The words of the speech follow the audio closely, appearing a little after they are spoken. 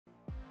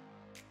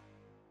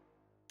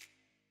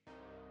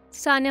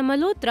Sanya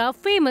Malhotra,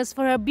 famous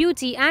for her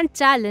beauty and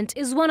talent,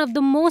 is one of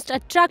the most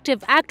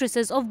attractive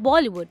actresses of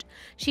Bollywood.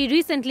 She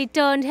recently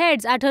turned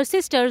heads at her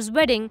sister's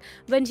wedding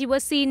when she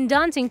was seen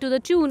dancing to the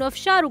tune of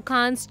Shahrukh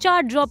Khan's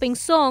chart-dropping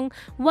song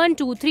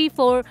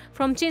 1234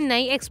 from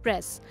Chennai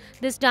Express.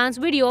 This dance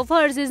video of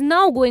hers is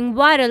now going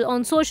viral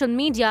on social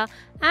media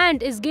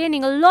and is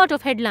gaining a lot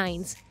of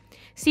headlines.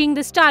 Seeing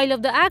the style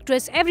of the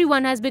actress,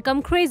 everyone has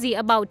become crazy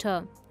about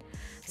her.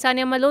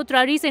 Sanya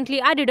Malhotra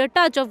recently added a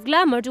touch of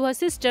glamour to her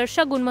sister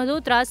Shahrukh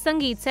Malhotra's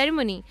Sangeet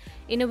ceremony.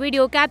 In a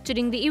video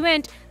capturing the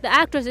event, the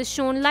actress is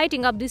shown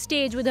lighting up the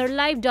stage with her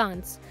live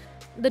dance.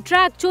 The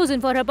track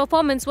chosen for her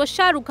performance was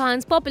Shahrukh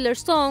Khan's popular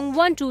song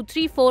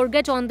 1234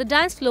 Get on the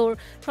Dance Floor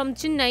from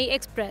Chennai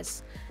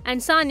Express. And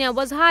Sanya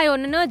was high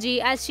on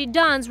energy as she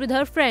danced with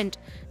her friend.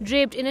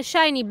 Draped in a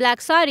shiny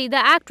black sari,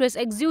 the actress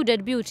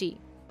exuded beauty.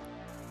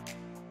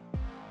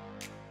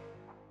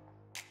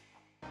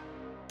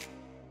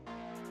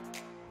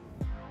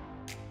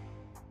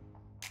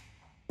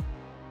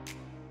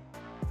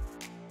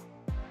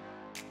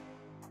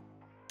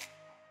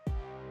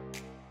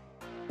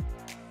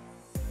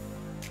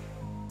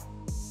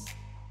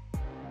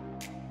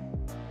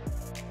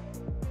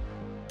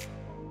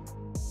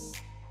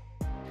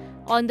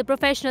 On the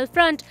professional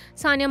front,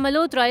 Sanya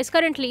Malhotra is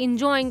currently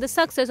enjoying the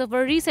success of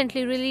her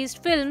recently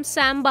released film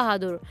Sam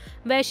Bahadur,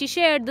 where she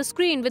shared the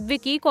screen with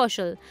Vicky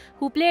Kaushal,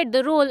 who played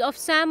the role of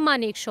Sam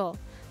Manekshaw.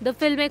 The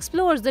film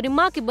explores the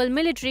remarkable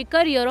military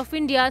career of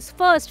India's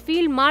first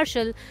field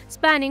marshal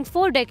spanning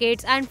 4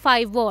 decades and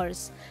 5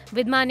 wars,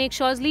 with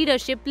Manekshaw's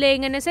leadership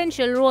playing an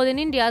essential role in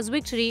India's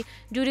victory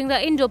during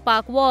the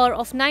Indo-Pak War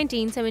of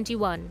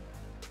 1971.